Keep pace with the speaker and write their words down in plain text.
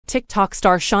TikTok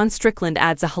star Sean Strickland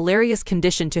adds a hilarious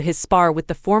condition to his spar with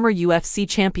the former UFC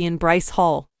champion Bryce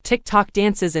Hall. TikTok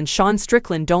dances and Sean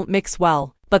Strickland don't mix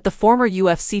well, but the former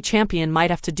UFC champion might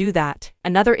have to do that.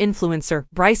 Another influencer,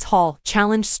 Bryce Hall,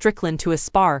 challenged Strickland to a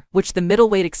spar, which the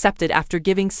middleweight accepted after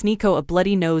giving Sneeko a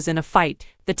bloody nose in a fight.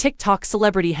 The TikTok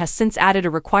celebrity has since added a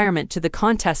requirement to the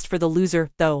contest for the loser,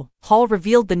 though. Hall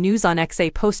revealed the news on X.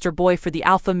 A poster boy for the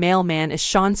alpha male man is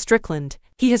Sean Strickland.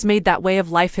 He has made that way of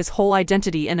life his whole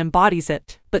identity and embodies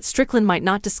it. But Strickland might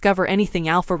not discover anything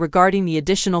alpha regarding the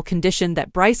additional condition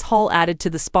that Bryce Hall added to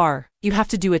the spar. You have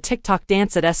to do a TikTok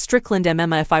dance at @Strickland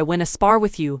MMA if I win a spar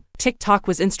with you. TikTok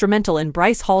was instrumental in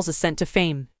Bryce Hall's ascent to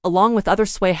fame. Along with other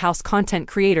Sway House content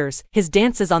creators, his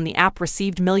dances on the app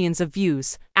received millions of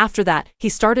views. After that, he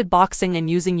started boxing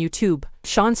and using YouTube.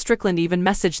 Sean Strickland even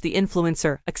messaged the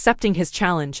influencer, accepting his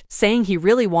challenge, saying he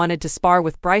really wanted to spar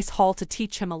with Bryce Hall to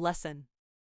teach him a lesson.